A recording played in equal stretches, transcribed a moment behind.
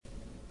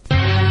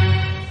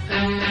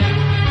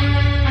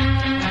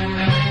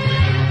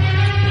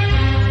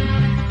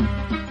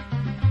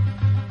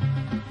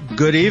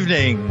Good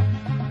evening.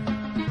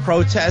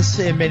 Protests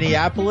in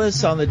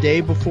Minneapolis on the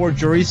day before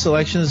jury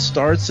selection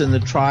starts in the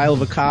trial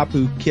of a cop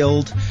who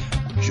killed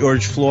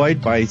George Floyd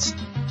by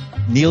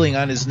kneeling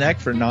on his neck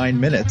for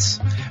 9 minutes.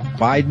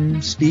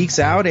 Biden speaks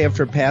out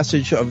after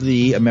passage of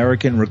the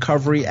American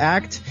Recovery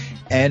Act,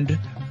 and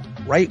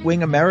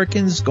right-wing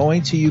Americans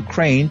going to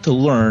Ukraine to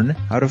learn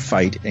how to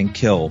fight and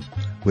kill.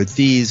 With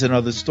these and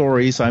other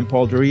stories, I'm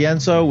Paul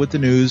DiRienzo with the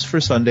news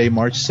for Sunday,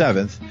 March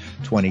 7th,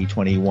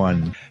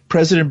 2021.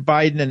 President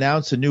Biden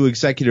announced a new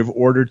executive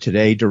order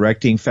today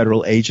directing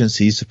federal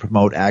agencies to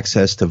promote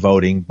access to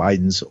voting.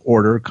 Biden's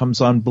order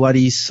comes on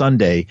Bloody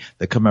Sunday,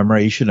 the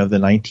commemoration of the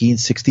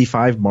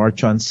 1965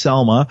 March on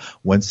Selma,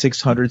 when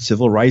 600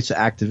 civil rights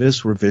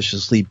activists were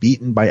viciously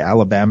beaten by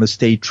Alabama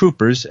state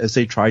troopers as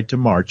they tried to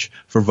march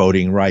for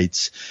voting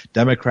rights.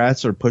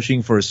 Democrats are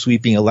pushing for a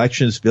sweeping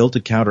elections bill to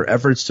counter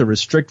efforts to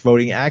restrict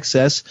voting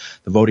access.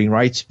 The voting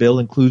rights bill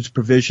includes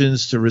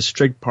provisions to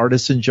restrict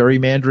partisan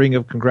gerrymandering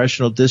of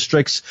congressional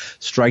districts,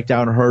 strike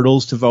down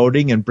hurdles to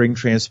voting, and bring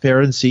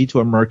transparency to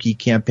a murky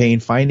campaign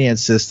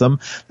finance system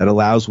that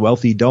allows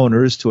wealthy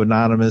donors to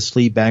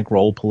anonymously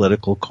bankroll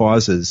political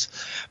causes.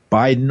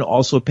 Biden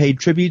also paid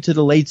tribute to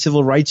the late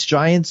civil rights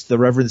giants. The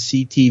Reverend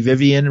C.T.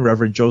 Vivian,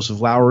 Reverend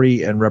Joseph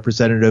Lowery, and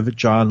Representative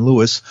John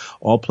Lewis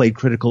all played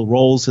critical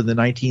roles in the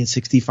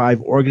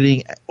 1965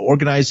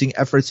 organizing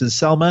efforts in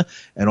Selma,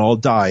 and all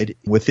died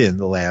within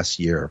the last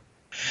year.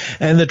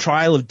 And the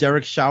trial of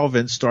Derek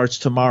Chauvin starts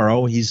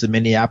tomorrow. He's the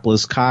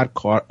Minneapolis cop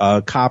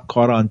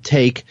caught on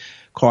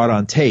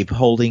tape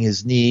holding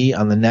his knee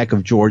on the neck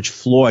of George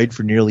Floyd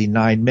for nearly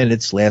 9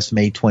 minutes last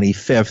May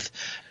 25th.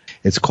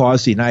 It's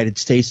caused the United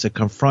States to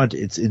confront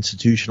its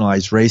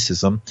institutionalized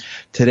racism.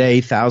 Today,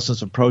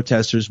 thousands of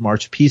protesters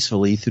marched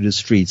peacefully through the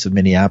streets of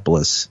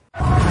Minneapolis.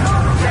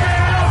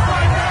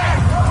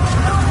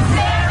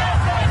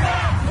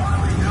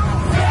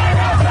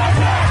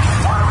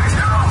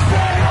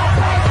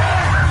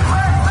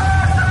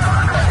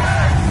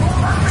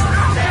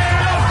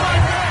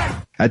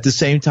 At the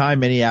same time,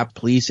 Minneapolis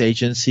police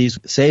agencies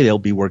say they'll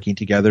be working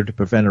together to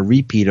prevent a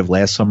repeat of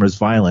last summer's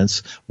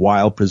violence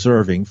while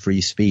preserving free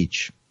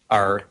speech.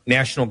 Our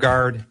National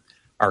Guard,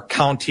 our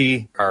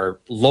county, our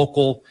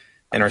local,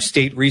 and our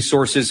state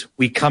resources,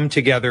 we come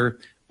together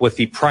with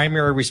the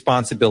primary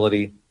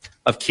responsibility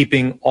of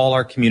keeping all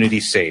our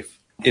communities safe.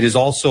 It is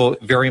also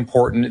very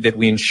important that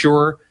we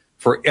ensure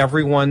for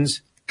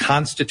everyone's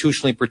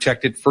constitutionally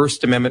protected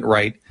First Amendment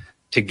right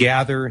to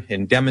gather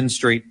and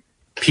demonstrate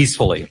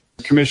peacefully.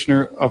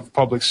 Commissioner of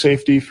Public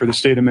Safety for the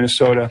state of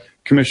Minnesota,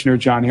 Commissioner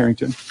John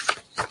Harrington.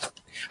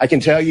 I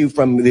can tell you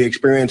from the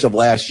experience of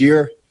last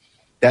year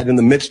that in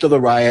the midst of the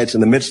riots,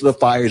 in the midst of the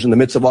fires, in the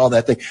midst of all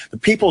that thing, the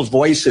people's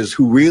voices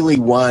who really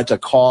want to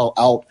call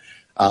out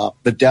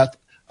the death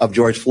of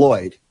George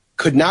Floyd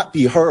could not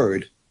be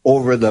heard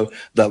over the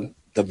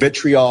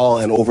vitriol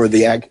and over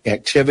the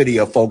activity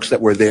of folks that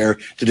were there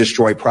to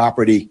destroy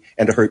property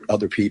and to hurt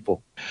other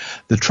people.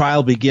 The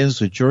trial begins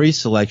with jury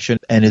selection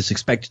and is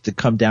expected to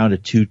come down to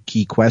two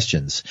key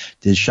questions.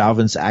 Did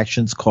Chauvin's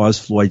actions cause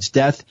Floyd's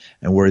death,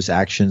 and were his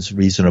actions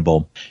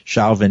reasonable?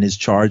 Chauvin is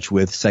charged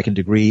with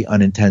second-degree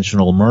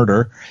unintentional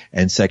murder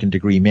and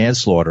second-degree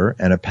manslaughter,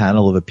 and a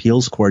panel of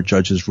appeals court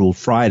judges ruled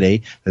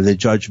Friday that the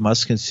judge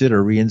must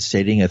consider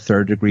reinstating a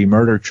third-degree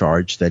murder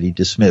charge that he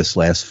dismissed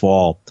last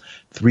fall.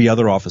 3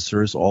 other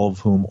officers, all of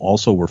whom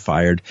also were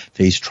fired,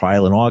 faced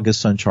trial in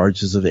August on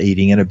charges of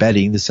aiding and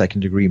abetting the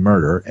second-degree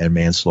murder and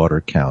manslaughter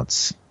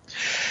counts.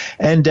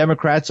 And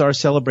Democrats are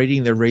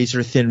celebrating their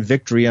razor-thin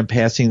victory on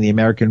passing the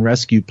American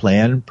Rescue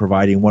Plan,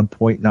 providing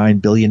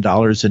 $1.9 billion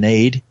in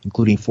aid,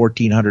 including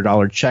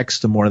 $1,400 checks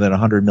to more than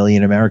 100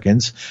 million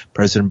Americans.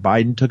 President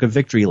Biden took a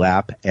victory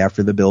lap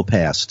after the bill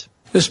passed.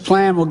 This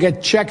plan will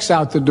get checks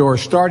out the door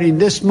starting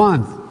this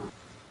month.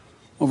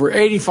 Over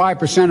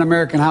 85% of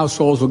American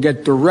households will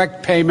get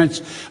direct payments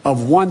of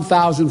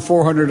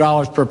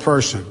 $1,400 per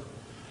person.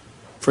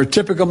 For a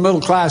typical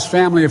middle-class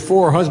family of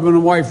 4, husband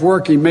and wife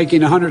working,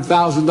 making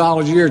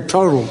 $100,000 a year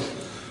total,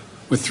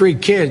 with 3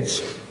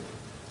 kids,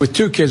 with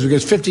 2 kids, we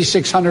get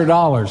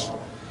 $5,600,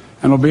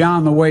 and it'll be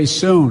on the way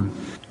soon.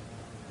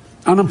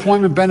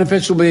 Unemployment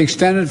benefits will be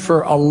extended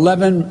for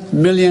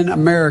 11 million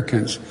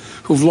Americans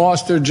who've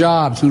lost their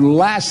jobs, who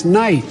last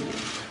night,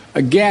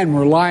 again,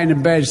 we're lying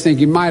in beds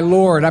thinking, my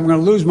Lord, I'm going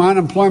to lose my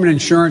unemployment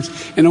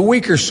insurance in a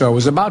week or so. It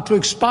was about to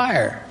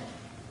expire.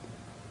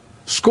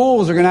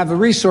 Schools are going to have the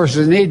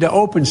resources they need to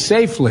open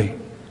safely.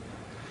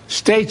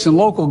 States and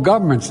local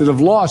governments that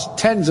have lost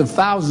tens of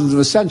thousands of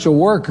essential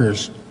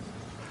workers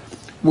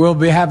will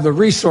have the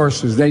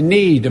resources they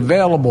need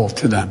available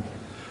to them.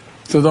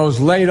 To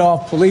those laid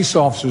off police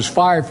officers,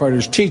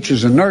 firefighters,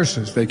 teachers, and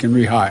nurses they can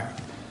rehire.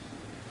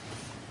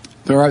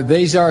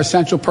 These are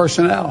essential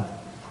personnel.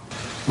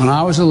 When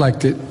I was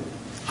elected,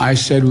 I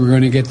said we were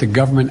going to get the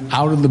government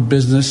out of the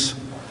business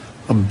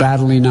of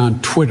battling on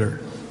Twitter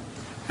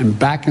and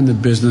back in the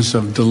business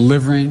of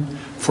delivering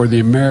for the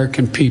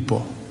American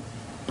people.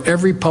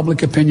 Every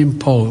public opinion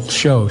poll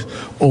shows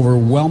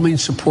overwhelming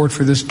support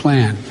for this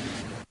plan.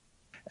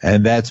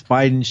 And that's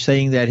Biden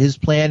saying that his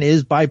plan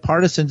is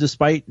bipartisan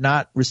despite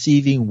not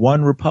receiving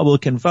one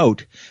Republican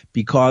vote,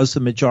 because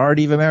the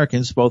majority of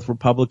Americans, both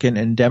Republican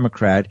and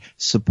Democrat,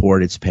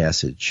 support its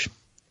passage.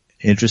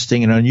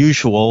 Interesting and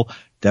unusual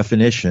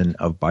definition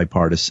of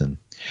bipartisan.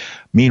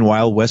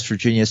 Meanwhile, West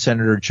Virginia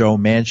Senator Joe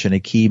Manchin, a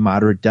key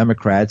moderate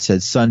Democrat,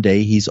 said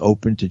Sunday he's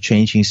open to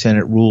changing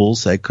Senate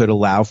rules that could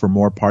allow for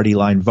more party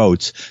line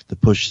votes to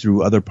push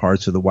through other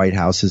parts of the White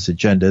House's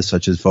agenda,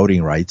 such as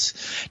voting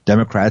rights.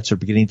 Democrats are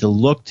beginning to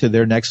look to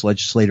their next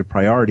legislative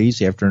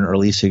priorities after an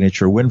early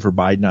signature win for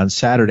Biden on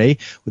Saturday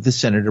with the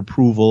Senate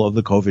approval of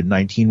the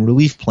COVID-19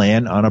 relief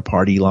plan on a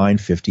party line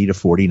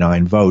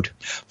 50-49 vote.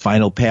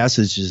 Final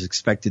passage is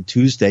expected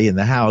Tuesday in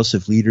the House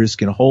if leaders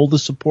can hold the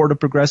support of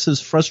progressives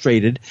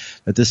frustrated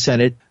that the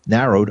Senate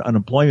narrowed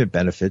unemployment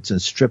benefits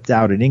and stripped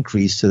out an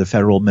increase to the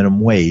federal minimum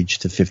wage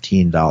to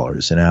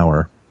 $15 an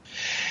hour.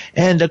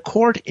 And a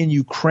court in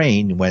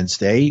Ukraine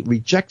Wednesday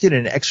rejected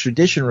an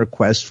extradition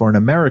request for an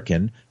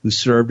American who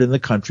served in the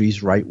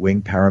country's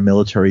right-wing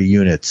paramilitary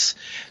units.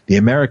 The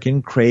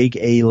American, Craig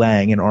A.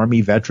 Lang, an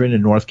Army veteran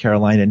and North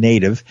Carolina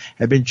native,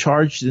 had been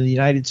charged in the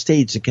United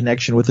States in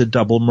connection with a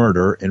double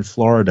murder in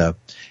Florida.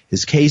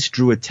 His case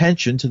drew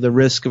attention to the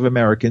risk of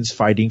Americans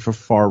fighting for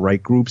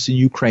far-right groups in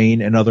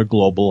Ukraine and other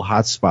global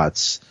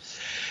hotspots.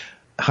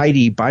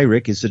 Heidi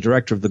Beirich is the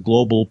director of the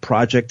Global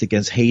Project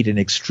Against Hate and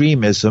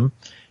Extremism.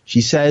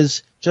 She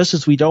says, just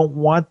as we don't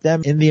want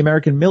them in the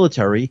American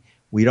military,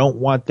 we don't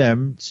want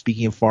them,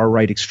 speaking of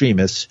far-right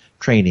extremists,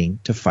 training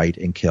to fight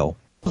and kill.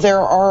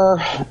 There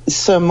are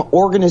some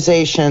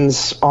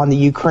organizations on the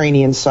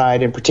Ukrainian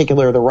side, in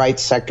particular the right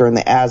sector and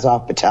the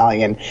Azov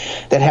Battalion,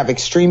 that have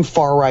extreme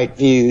far-right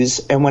views.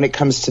 And when it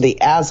comes to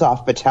the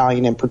Azov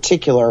Battalion in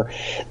particular,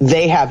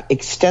 they have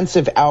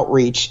extensive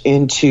outreach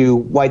into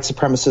white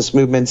supremacist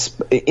movements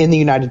in the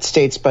United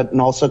States, but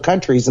in also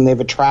countries. And they've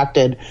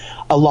attracted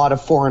a lot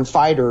of foreign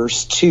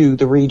fighters to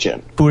the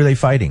region. Who are they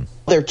fighting?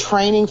 They're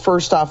training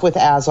first off with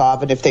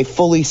Azov, and if they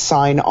fully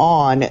sign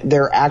on,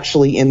 they're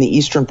actually in the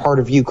eastern part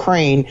of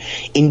Ukraine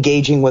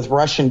engaging with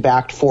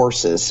Russian-backed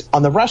forces.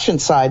 On the Russian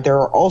side, there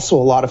are also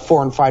a lot of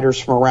foreign fighters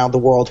from around the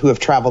world who have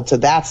traveled to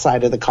that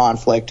side of the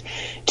conflict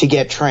to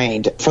get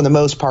trained. For the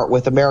most part,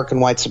 with American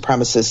white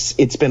supremacists,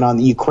 it's been on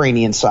the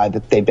Ukrainian side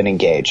that they've been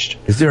engaged.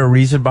 Is there a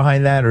reason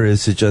behind that, or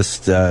is it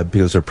just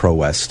because they're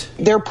pro-West?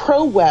 They're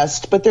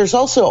pro-West, but there's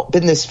also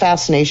been this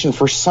fascination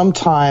for some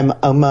time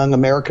among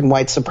American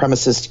white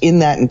supremacists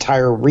in that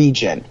entire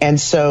region. And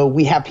so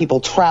we have people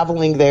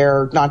traveling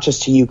there, not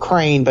just to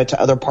Ukraine, but to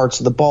other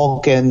parts of the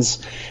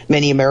Balkans.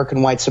 Many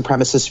American white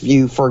supremacists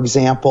view, for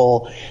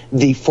example,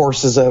 the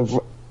forces of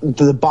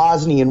the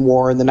Bosnian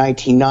War in the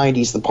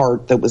 1990s, the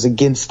part that was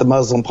against the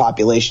Muslim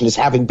population, as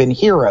having been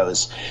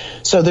heroes.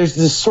 So there's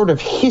this sort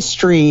of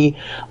history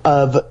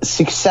of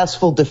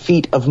successful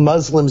defeat of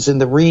Muslims in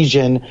the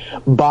region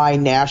by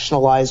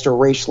nationalized or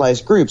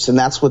racialized groups, and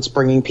that's what's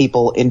bringing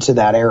people into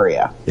that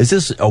area. Is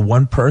this a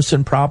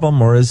one-person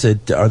problem, or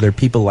are there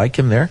people like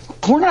him there?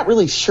 We're not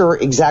really sure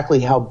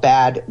exactly how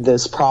bad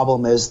this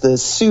problem is. The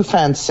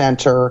Sufan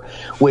Center,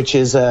 which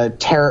is a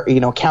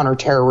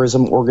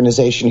counterterrorism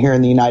organization here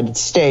in the United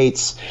States,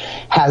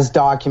 has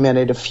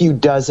documented a few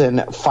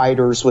dozen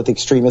fighters with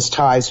extremist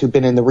ties who've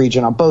been in the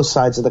region on both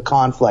sides of the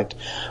conflict.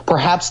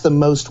 Perhaps the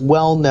most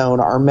well-known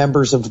are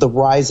members of the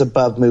Rise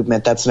Above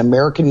movement. That's an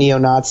American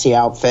neo-Nazi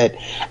outfit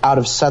out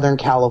of Southern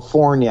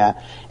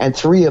California. And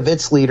three of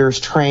its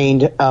leaders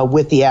trained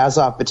with the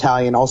Azov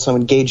Battalion, also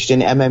engaged in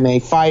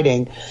MMA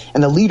fighting.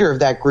 And the leader of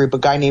that group, a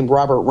guy named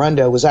Robert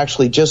Rundo, was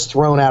actually just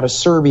thrown out of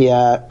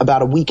Serbia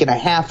about a week and a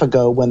half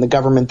ago when the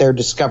government there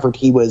discovered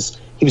he was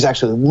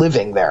actually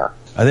living there.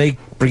 Are they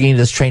bringing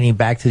this training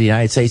back to the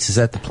United States? Is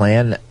that the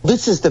plan?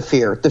 This is the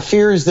fear. The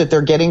fear is that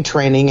they're getting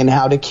training in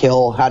how to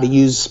kill, how to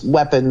use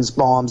weapons,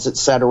 bombs,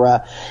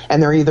 etc.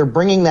 And they're either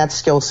bringing that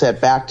skill set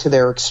back to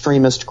their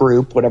extremist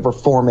group, whatever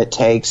form it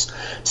takes.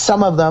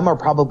 Some of them are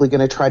probably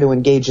going to try to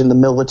engage in the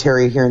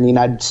military here in the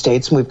United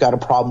States. And we've got a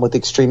problem with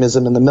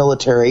extremism in the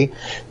military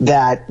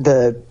that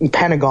the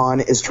Pentagon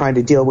is trying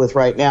to deal with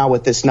right now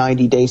with this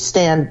 90-day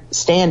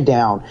stand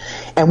down.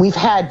 And we've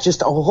had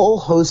just a whole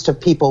host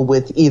of people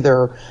with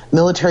either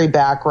military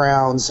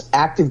backgrounds,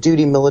 active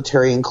duty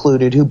military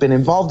included, who've been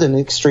involved in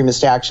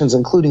extremist actions,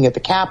 including at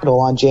the Capitol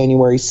on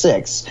January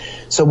 6th.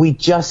 So we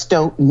just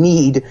don't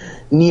need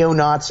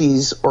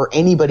neo-Nazis or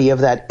anybody of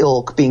that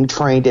ilk being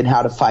trained in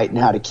how to fight and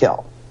how to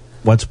kill.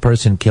 Once a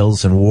person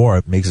kills in war,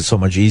 it makes it so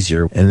much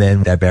easier, and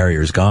then that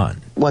barrier is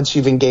gone. Once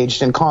you've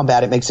engaged in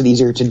combat, it makes it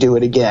easier to do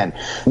it again.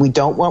 We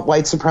don't want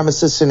white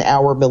supremacists in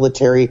our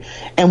military,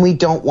 and we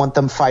don't want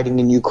them fighting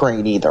in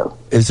Ukraine either.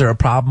 Is there a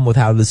problem with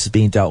how this is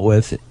being dealt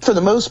with? For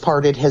the most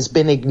part, it has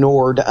been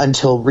ignored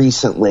until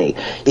recently.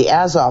 The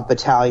Azov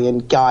Battalion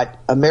got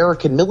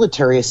American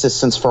military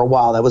assistance for a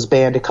while. That was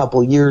banned a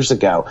couple years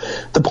ago.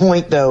 The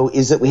point, though,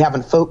 is that we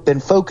haven't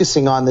been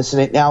focusing on this,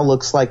 and it now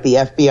looks like the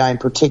FBI in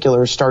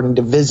particular is starting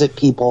to visit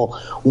people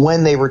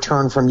when they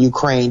return from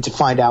Ukraine to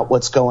find out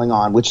what's going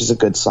on, which is a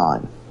good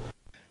sign.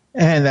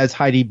 And that's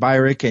Heidi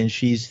Beirich, and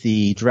she's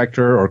the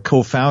director or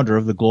co-founder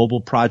of the Global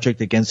Project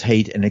Against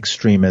Hate and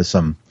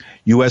Extremism.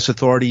 U.S.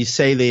 authorities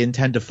say they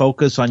intend to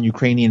focus on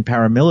Ukrainian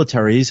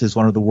paramilitaries as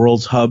one of the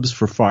world's hubs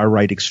for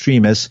far-right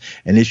extremists,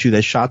 an issue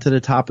that shot to the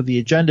top of the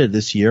agenda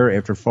this year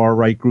after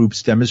far-right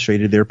groups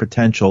demonstrated their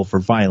potential for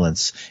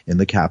violence in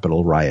the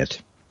Capitol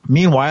riot.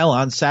 Meanwhile,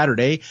 on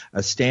Saturday,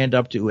 a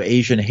stand-up to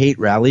Asian hate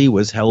rally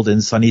was held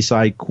in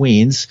Sunnyside,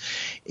 Queens,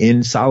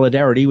 in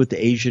solidarity with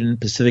the Asian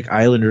Pacific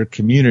Islander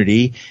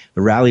community.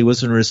 The rally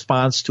was in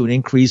response to an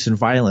increase in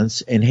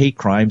violence and hate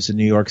crimes in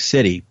New York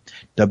City.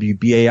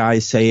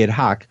 WBAI Sayed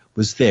Haq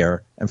was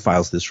there and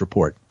files this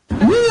report. We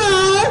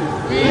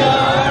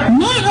are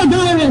not a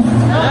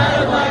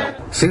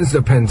virus. Since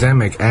the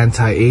pandemic,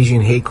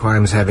 anti-Asian hate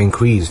crimes have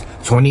increased.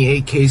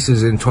 28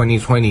 cases in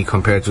 2020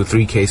 compared to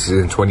 3 cases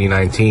in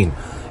 2019.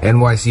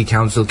 NYC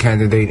council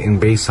candidate in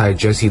Bayside,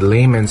 Jesse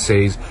Lehman,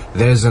 says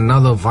there's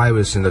another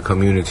virus in the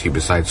community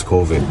besides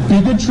COVID.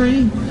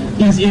 Bigotry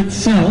is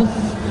itself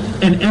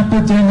an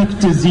epidemic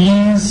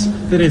disease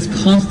that is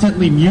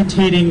constantly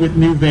mutating with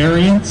new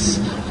variants.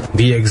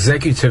 The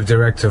executive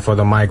director for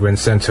the Migrant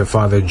Center,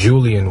 Father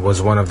Julian,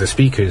 was one of the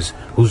speakers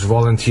whose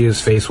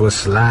volunteer's face was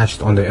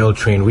slashed on the L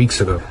train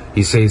weeks ago.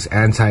 He says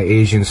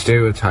anti-Asian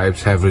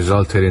stereotypes have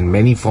resulted in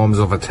many forms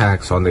of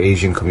attacks on the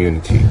Asian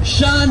community.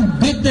 Shot,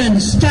 bitten,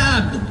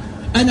 stabbed,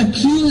 and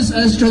accused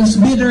as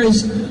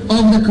transmitters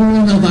of the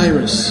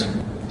coronavirus.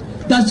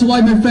 That's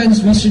why, my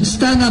friends, we should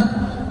stand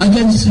up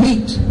against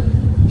hate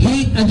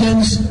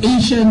against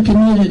Asian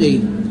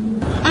community.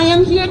 I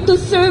am here to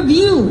serve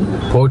you.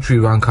 Poetry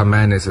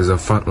Rankamanis is a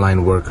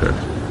frontline worker.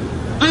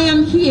 I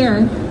am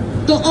here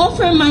to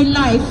offer my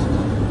life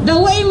the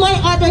way my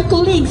other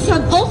colleagues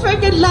have offered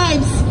their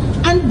lives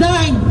and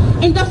died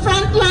in the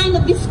front line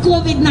of this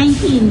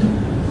COVID-19.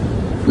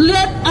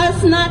 Let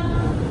us not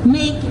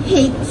make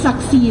hate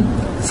succeed.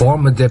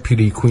 Former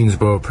Deputy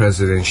Queensborough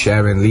President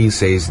Sharon Lee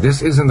says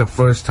this isn't the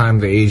first time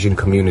the Asian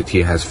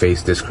community has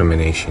faced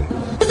discrimination.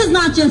 This is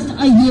not just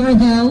a year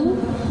ago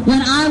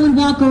when I would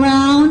walk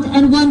around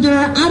and wonder,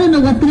 I don't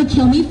know what's going to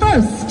kill me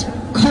first,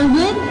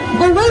 COVID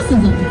or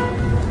racism.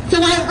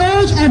 So I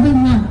urge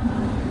everyone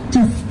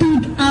to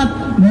speak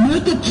up,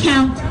 make it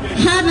count,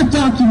 have it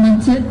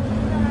documented,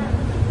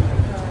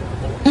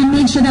 and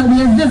make sure that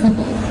we are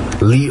visible.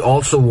 Lee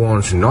also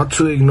warns not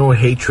to ignore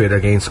hatred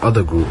against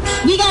other groups.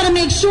 We got to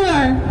make sure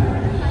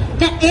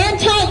that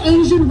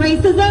anti-Asian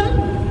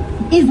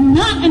racism is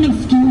not an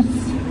excuse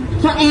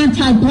for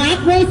anti-black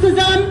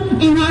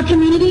racism in our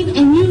communities,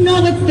 and you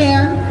know it's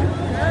there.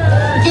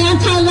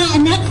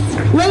 Anti-Latinx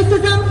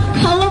racism,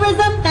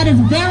 colorism, that is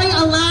very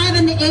alive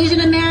in the Asian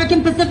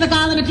American Pacific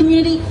Islander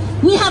community.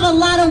 We have a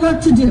lot of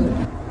work to do.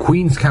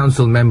 Queens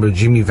Council member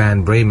Jimmy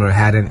Van Bramer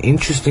had an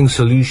interesting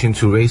solution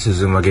to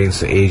racism against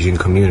the Asian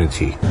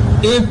community.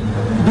 If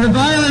the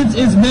violence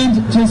is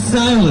meant to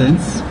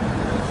silence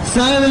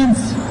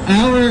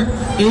our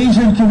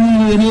Asian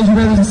community and Asian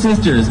brothers and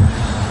sisters,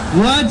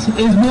 what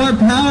is more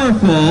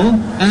powerful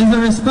as a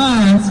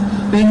response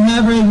than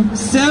having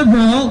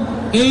several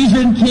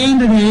Asian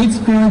candidates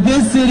for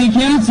this city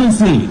council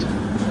seat?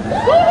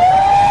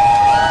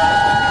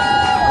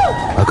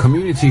 A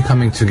community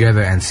coming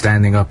together and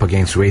standing up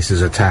against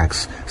racist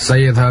attacks.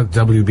 Sayed Haq,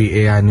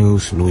 WBAI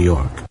News, New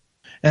York.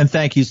 And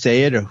thank you,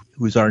 Sayed,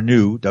 who's our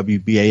new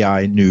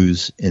WBAI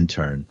News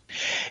intern.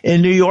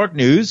 In New York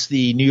news,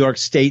 the New York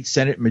State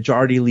Senate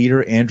Majority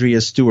Leader Andrea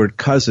Stewart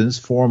Cousins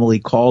formally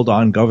called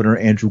on Governor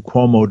Andrew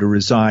Cuomo to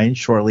resign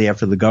shortly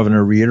after the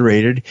governor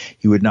reiterated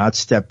he would not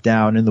step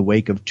down in the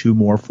wake of 2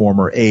 more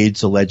former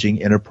aides alleging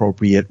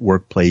inappropriate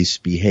workplace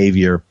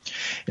behavior.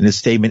 In a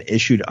statement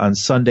issued on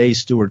Sunday,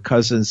 Stewart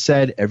Cousins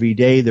said, "Every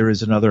day there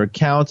is another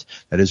account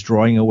that is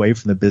drawing away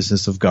from the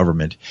business of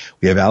government.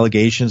 We have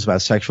allegations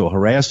about sexual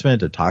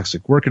harassment, a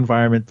toxic work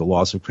environment, the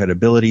loss of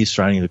credibility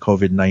surrounding the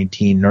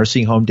COVID-19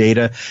 nursing home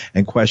data,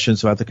 and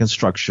questions about the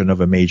construction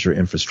of a major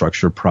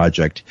infrastructure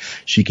project."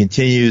 She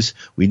continues,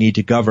 "We need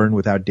to govern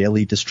without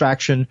daily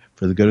distraction.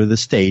 For the good of the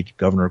state,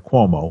 Governor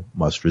Cuomo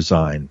must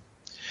resign."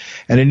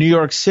 And in New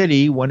York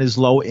City, when is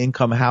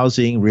low-income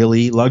housing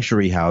really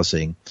luxury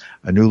housing?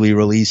 A newly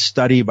released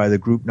study by the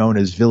group known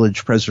as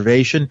Village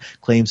Preservation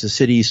claims the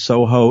city's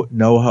Soho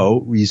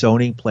NoHo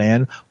rezoning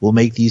plan will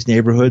make these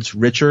neighborhoods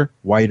richer,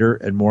 whiter,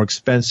 and more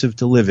expensive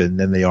to live in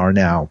than they are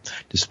now,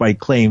 despite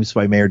claims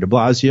by Mayor de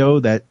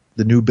Blasio that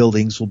the new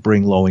buildings will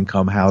bring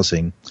low-income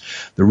housing.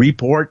 The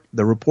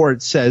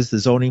report says the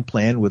zoning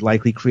plan would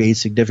likely create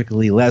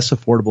significantly less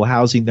affordable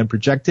housing than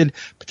projected,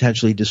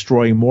 potentially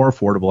destroying more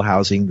affordable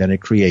housing than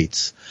it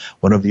creates.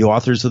 One of the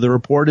authors of the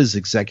report is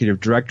Executive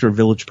Director of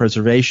Village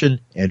Preservation,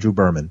 Andrew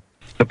Berman.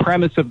 The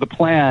premise of the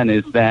plan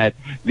is that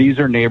these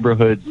are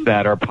neighborhoods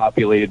that are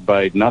populated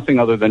by nothing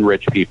other than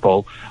rich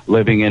people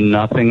living in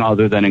nothing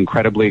other than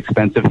incredibly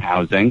expensive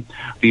housing.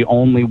 The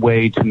only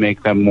way to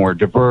make them more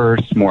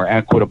diverse, more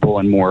equitable,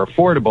 and more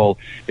affordable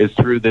is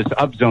through this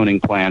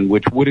upzoning plan,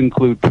 which would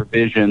include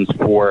provisions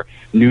for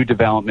new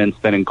developments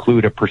that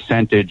include a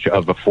percentage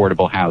of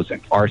affordable housing.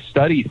 Our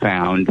study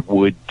found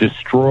would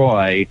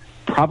destroy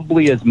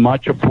probably as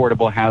much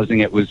affordable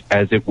housing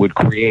as it would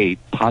create,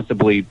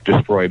 possibly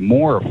destroy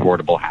more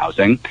affordable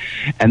housing,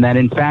 and that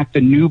in fact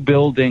the new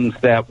buildings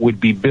that would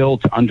be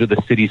built under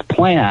the city's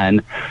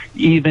plan,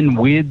 even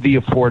with the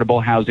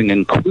affordable housing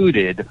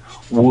included,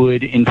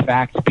 would in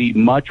fact be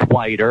much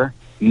whiter,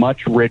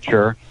 much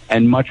richer,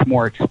 and much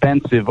more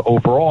expensive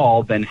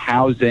overall than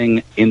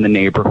housing in the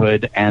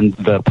neighborhood and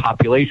the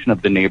population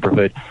of the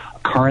neighborhood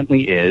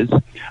currently is,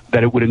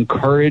 that it would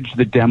encourage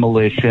the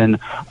demolition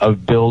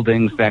of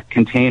buildings that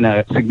contain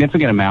a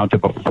significant amount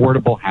of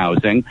affordable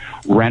housing,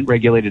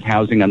 rent-regulated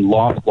housing, and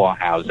loft law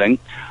housing,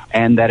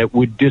 and that it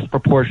would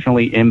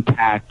disproportionately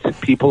impact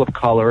people of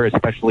color,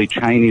 especially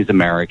Chinese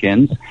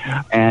Americans,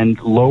 and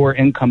lower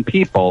income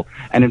people.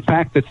 And in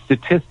fact, the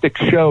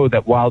statistics show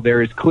that while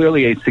there is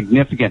clearly a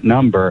significant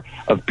number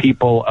of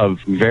people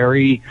of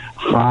very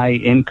high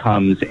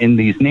incomes in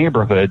these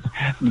neighborhoods,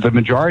 the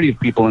majority of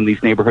people in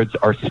these neighborhoods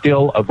are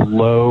still of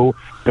low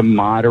to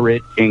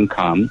moderate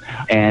income,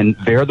 and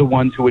they're the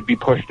ones who would be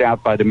pushed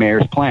out by the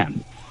mayor's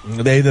plan.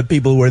 The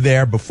people who were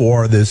there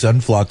before this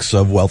influx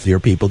of wealthier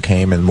people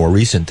came in more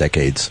recent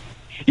decades.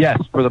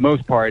 Yes, for the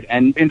most part.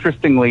 And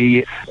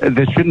interestingly,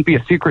 this shouldn't be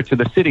a secret to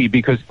the city,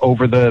 because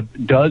over the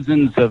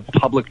dozens of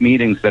public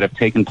meetings that have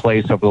taken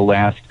place over the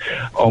last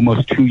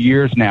almost 2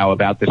 years now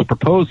about this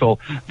proposal,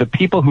 the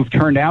people who've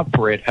turned out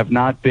for it have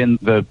not been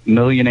the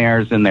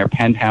millionaires in their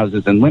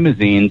penthouses and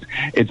limousines.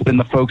 It's been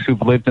the folks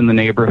who've lived in the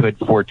neighborhood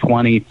for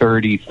 20,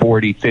 30,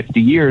 40,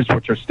 50 years,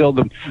 which are still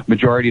the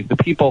majority of the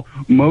people,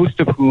 most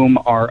of whom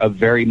are of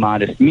very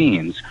modest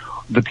means.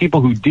 The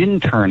people who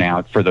didn't turn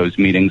out for those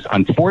meetings,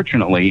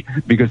 unfortunately,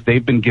 because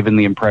they've been given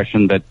the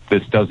impression that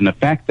this doesn't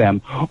affect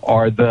them,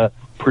 are the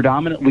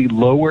predominantly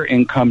lower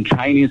income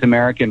Chinese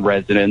American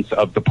residents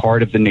of the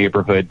part of the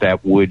neighborhood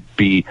that would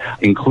be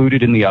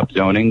included in the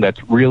upzoning.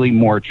 That's really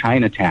more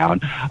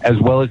Chinatown, as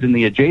well as in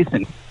the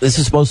adjacent. This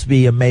is supposed to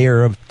be a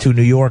mayor of 2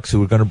 New Yorks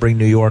who are going to bring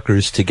New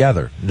Yorkers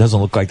together. It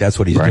doesn't look like that's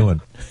what he's doing.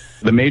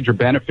 The major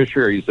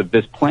beneficiaries of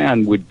this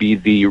plan would be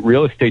the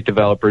real estate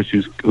developers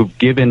who've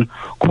given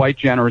quite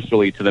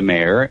generously to the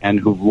mayor and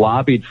who've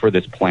lobbied for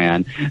this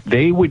plan.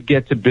 They would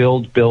get to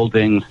build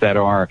buildings that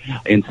are,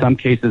 in some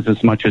cases,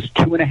 as much as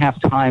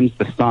 2.5 times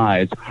the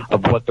size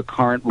of what the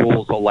current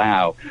rules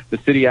allow. The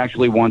city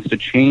actually wants to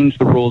change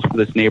the rules for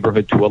this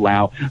neighborhood to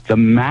allow the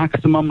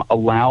maximum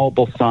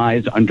allowable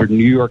size under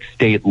New York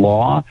state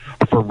law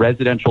for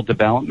residential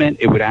development.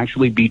 It would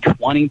actually be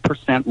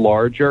 20%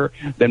 larger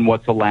than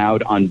what's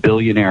allowed on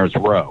Billionaires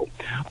Row.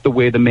 The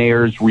way the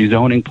mayor's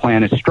rezoning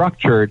plan is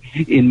structured,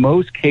 in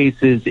most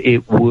cases,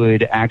 it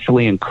would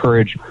actually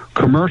encourage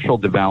commercial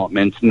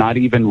development, not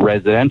even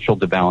residential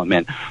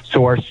development.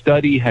 So our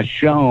study has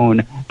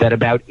shown that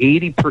about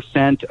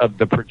 80% of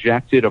the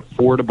projected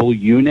affordable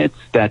units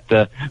that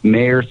the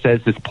mayor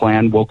says his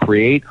plan will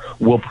create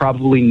will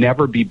probably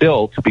never be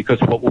built,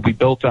 because what will be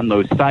built on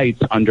those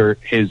sites under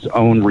his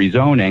own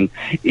rezoning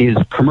is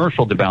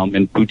commercial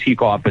development,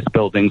 boutique office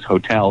buildings,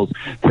 hotels,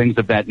 things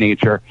of that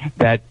nature,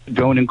 that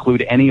don't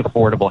include any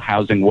affordable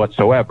housing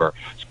whatsoever.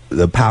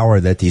 The power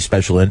that these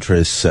special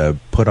interests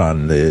put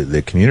on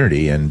the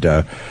community, and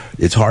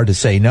it's hard to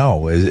say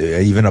no.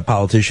 Even a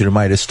politician who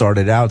might have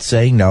started out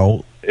saying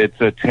no.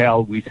 It's a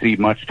tale we see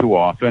much too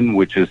often,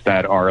 which is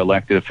that our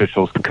elected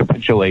officials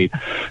capitulate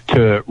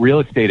to real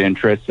estate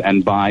interests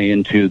and buy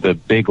into the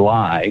big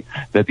lie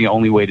that the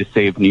only way to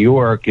save New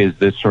York is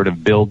this sort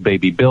of build,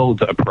 baby,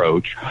 build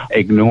approach,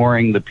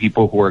 ignoring the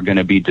people who are going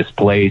to be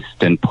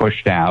displaced and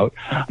pushed out,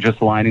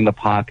 just lining the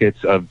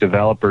pockets of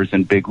developers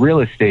and big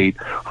real estate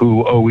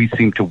who always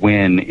seem to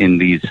win in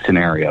these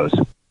scenarios.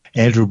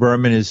 Andrew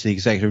Berman is the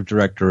executive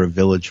director of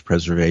Village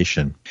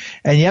Preservation.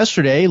 And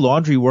yesterday,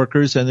 laundry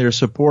workers and their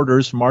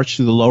supporters marched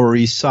through the Lower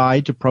East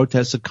Side to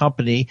protest a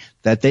company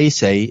that they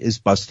say is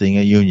busting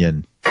a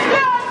union.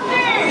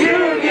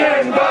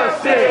 Union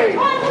busting!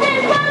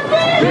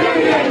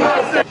 Union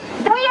busting!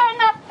 We are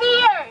not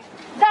fear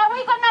that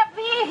we're going to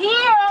be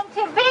here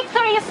until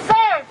victory is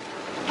served.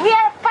 We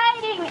are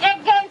fighting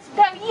against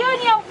the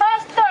union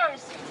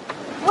busters.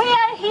 We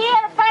are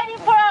here fighting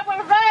for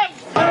our rights.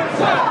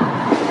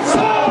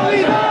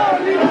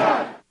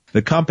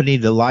 The company,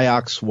 the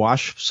Lyox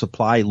Wash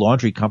Supply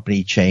Laundry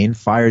Company chain,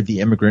 fired the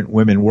immigrant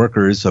women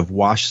workers of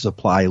Wash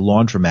Supply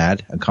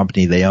Laundromat, a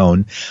company they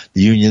own.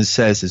 The union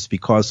says it's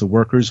because the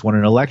workers won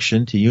an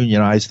election to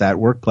unionize that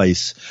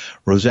workplace.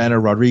 Rosanna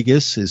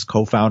Rodriguez is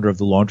co-founder of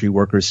the Laundry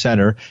Workers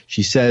Center.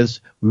 She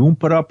says, we won't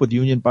put up with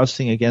union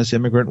busting against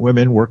immigrant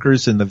women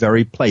workers in the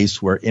very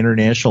place where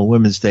International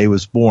Women's Day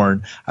was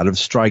born out of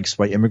strikes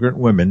by immigrant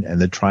women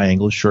and the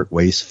Triangle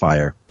Shirtwaist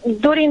Fire.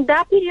 During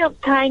that period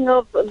of time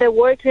of the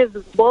workers,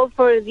 both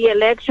for the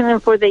election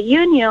and for the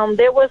union,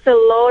 there was a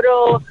lot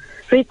of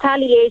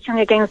retaliation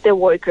against the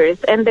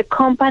workers. And the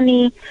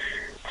company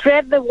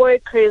threatened the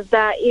workers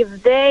that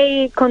if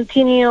they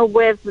continue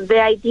with the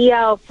idea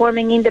of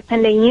forming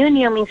independent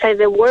union inside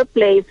the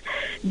workplace,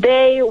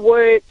 they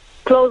would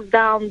close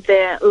down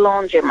the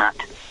laundromat.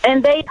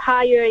 And they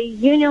hire a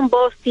union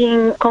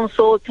busting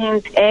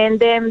consultant, and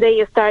then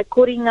they start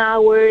cutting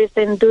hours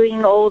and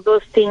doing all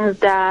those things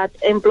that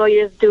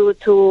employers do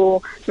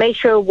to make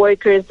sure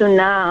workers do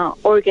not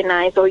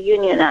organize or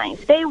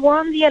unionize. They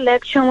won the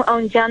election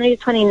on January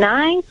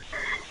 29th.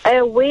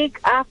 A week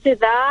after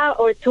that,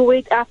 or 2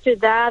 weeks after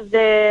that,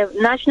 the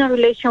National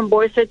Relations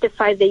Board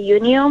certified the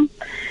union.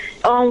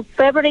 On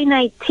February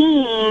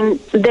 19,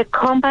 the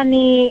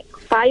company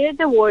fired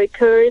the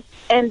workers,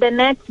 and the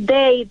next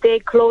day they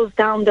closed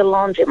down the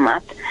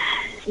laundromat.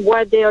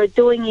 What they are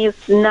doing is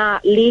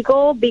not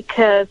legal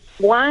because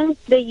once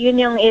the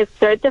union is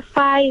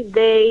certified,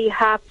 they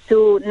have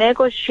to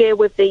negotiate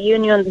with the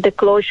union the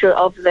closure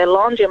of the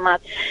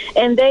laundromat,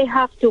 and they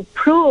have to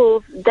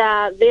prove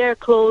that they are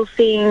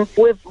closing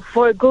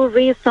for good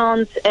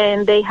reasons,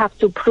 and they have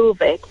to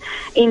prove it.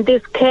 In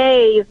this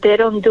case, they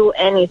don't do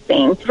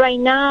anything. Right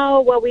now,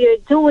 what we are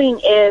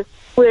doing is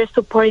we're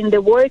supporting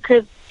the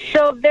workers.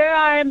 So there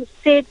are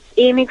 6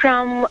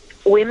 immigrant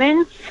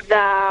women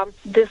that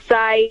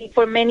decide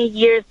for many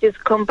years this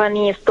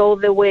company stole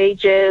the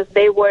wages.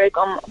 They work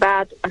on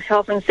bad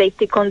health and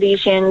safety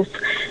conditions.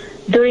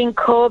 During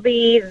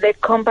COVID, the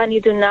company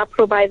do not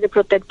provide the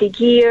protective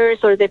gears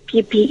or the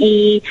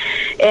PPE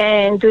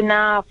and do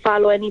not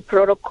follow any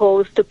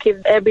protocols to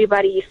keep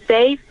everybody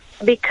safe.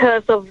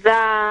 Because of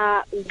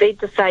that, they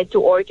decide to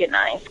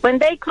organize. When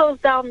they close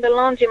down the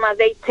laundromat,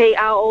 they take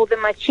out all the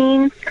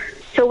machines.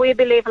 So we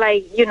believe,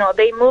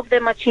 they move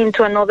the machine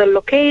to another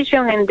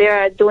location, and they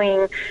are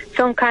doing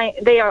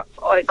they are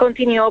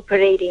continue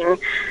operating.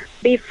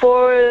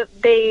 Before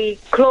they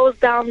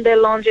closed down the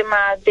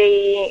laundromat,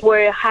 they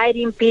were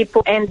hiding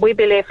people, and we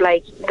believe,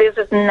 this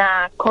is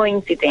not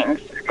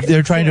coincidence.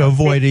 They're trying to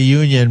avoid a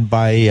union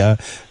by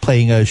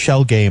playing a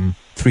shell game,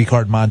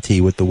 3-card Monte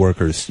with the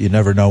workers. You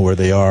never know where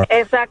they are.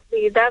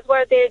 Exactly. That's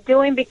what they're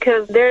doing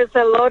because there's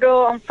a lot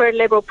of unfair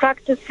labor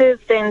practices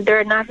and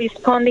they're not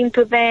responding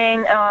to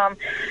them.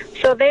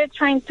 So they're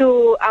trying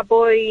to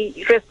avoid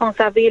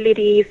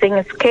responsibilities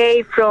and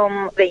escape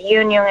from the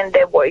union and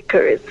the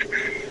workers.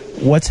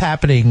 What's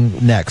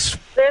happening next?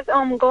 There's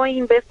ongoing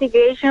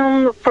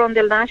investigation from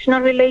the National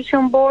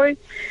Relations Board.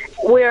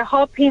 We're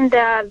hoping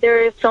that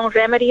there is some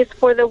remedies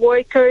for the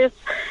workers.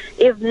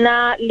 It's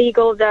not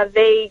legal that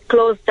they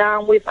close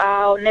down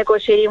without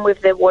negotiating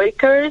with the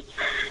workers.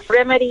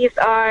 Remedies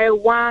are,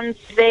 once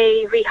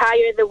they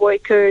rehire the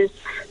workers,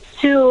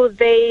 2,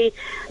 they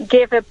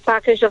give a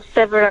package of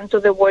severance to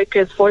the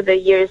workers for the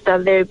years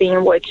that they've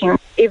been working.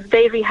 If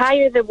they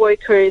rehire the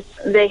workers,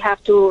 they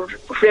have to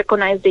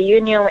recognize the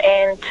union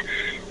and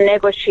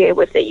negotiate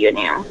with the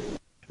union.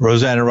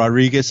 Rosanna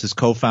Rodriguez is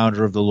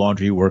co-founder of the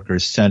Laundry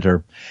Workers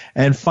Center.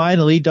 And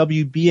finally,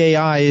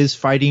 WBAI is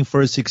fighting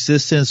for its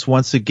existence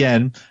once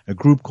again. A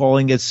group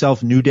calling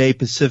itself New Day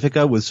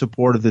Pacifica, with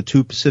support of the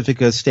 2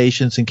 Pacifica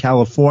stations in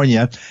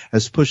California,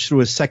 has pushed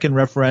through a second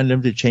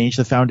referendum to change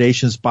the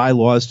foundation's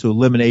bylaws to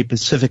eliminate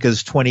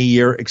Pacifica's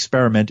 20-year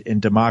experiment in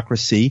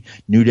democracy.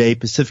 New Day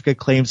Pacifica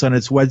claims on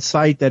its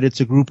website that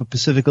it's a group of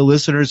Pacifica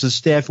listeners and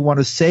staff who want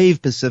to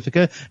save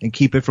Pacifica and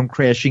keep it from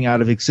crashing out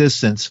of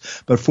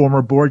existence. But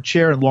former board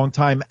chair and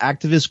longtime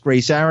activist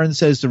Grace Aaron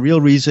says the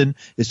real reason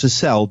is to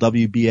sell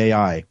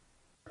WBAI.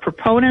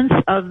 Proponents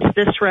of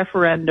this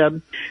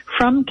referendum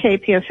from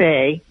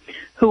KPFA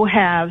who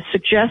have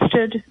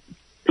suggested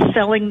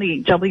selling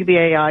the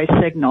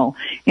WBAI signal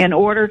in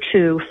order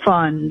to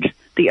fund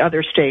the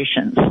other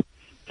stations.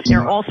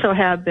 There also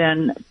have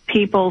been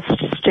people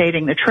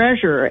stating, the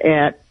treasurer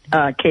at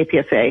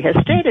KPFA has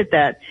stated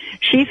that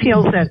she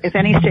feels that if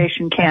any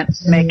station can't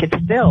make its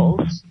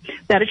bills,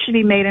 that it should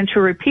be made into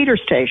a repeater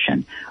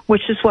station,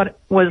 which is what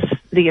was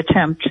the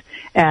attempt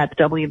at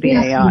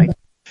WBAI.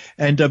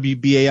 And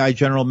WBAI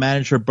General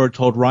Manager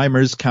Bertold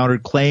Reimers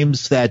countered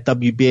claims that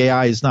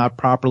WBAI is not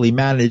properly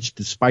managed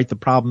despite the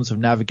problems of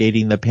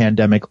navigating the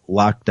pandemic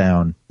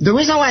lockdown. The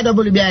reason why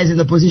WBAI is in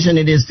the position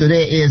it is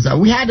today is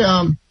we had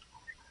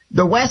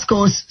the West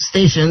Coast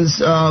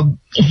stations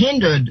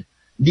hindered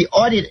the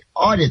audit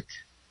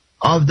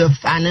of the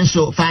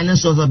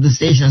financials of the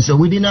station. So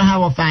we did not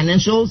have our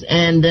financials,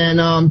 and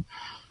then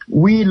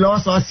we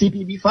lost our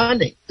CPB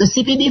funding. The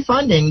CPB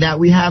funding that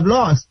we have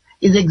lost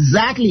is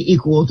exactly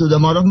equal to the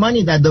amount of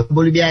money that the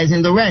WBAI is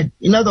in the red.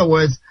 In other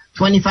words,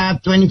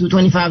 $20,000 to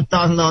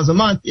 $25,000 a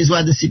month is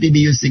what the CPB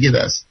used to give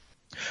us.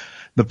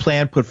 The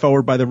plan put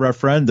forward by the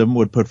referendum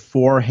would put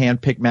 4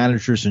 hand-picked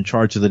managers in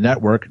charge of the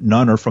network.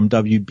 None are from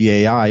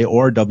WBAI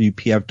or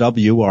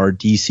WPFW, our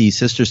D.C.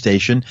 sister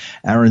station.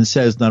 Aaron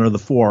says none of the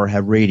 4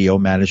 have radio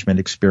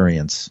management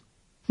experience.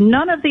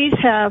 None of these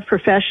have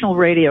professional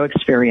radio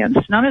experience.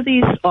 None of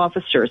these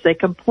officers. They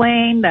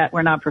complain that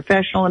we're not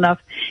professional enough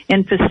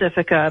in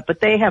Pacifica, but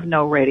they have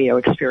no radio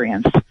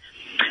experience.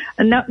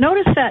 And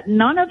notice that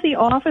none of the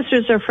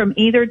officers are from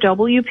either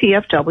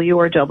WPFW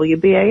or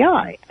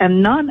WBAI,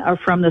 and none are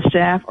from the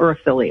staff or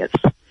affiliates.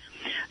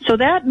 So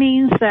that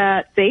means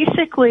that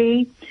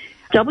basically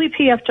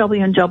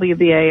WPFW and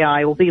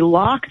WBAI will be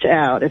locked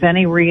out of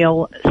any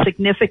real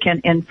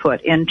significant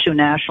input into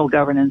national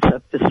governance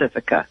of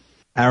Pacifica.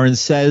 Aaron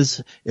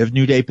says if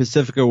New Day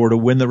Pacifica were to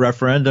win the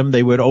referendum,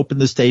 they would open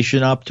the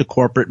station up to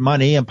corporate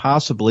money and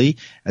possibly,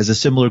 as a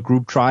similar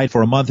group tried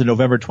for a month in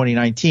November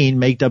 2019,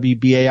 make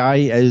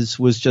WBAI, as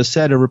was just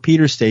said, a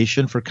repeater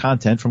station for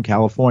content from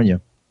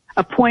California.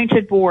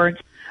 Appointed boards,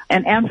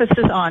 an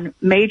emphasis on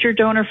major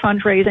donor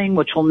fundraising,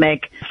 which will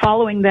make,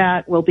 following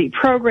that will be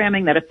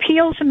programming that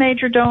appeals to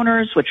major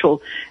donors, which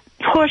will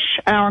push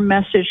our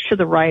message to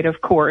the right,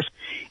 of course,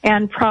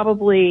 and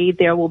probably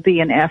there will be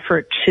an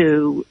effort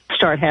to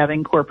start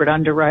having corporate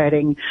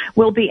underwriting,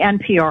 will be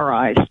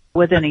NPRized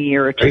within a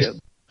year or two.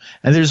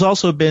 And there's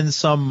also been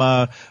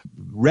some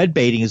red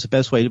baiting is the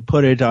best way to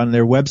put it. On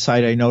their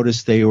website, I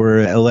noticed they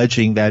were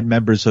alleging that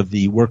members of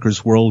the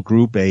Workers' World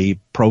Group, a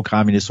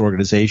pro-communist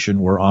organization,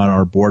 were on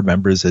our board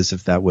members, as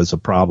if that was a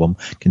problem,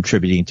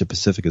 contributing to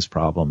Pacifica's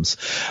problems.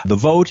 The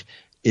vote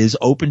is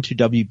open to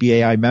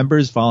WBAI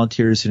members,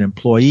 volunteers, and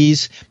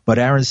employees. But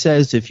Aaron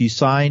says if you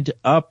signed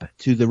up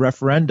to the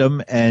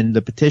referendum and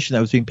the petition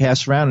that was being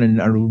passed around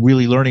and are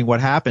really learning what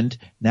happened,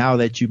 now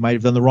that you might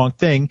have done the wrong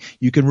thing,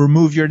 you can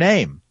remove your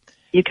name.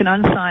 You can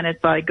unsign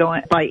it by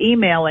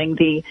emailing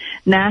the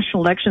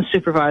National Election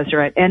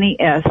Supervisor at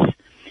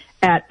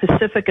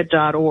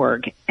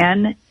NES@pacifica.org,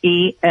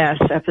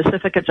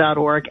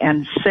 NES@pacifica.org,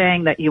 and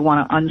saying that you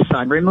want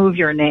to remove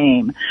your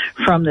name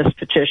from this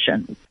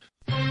petition.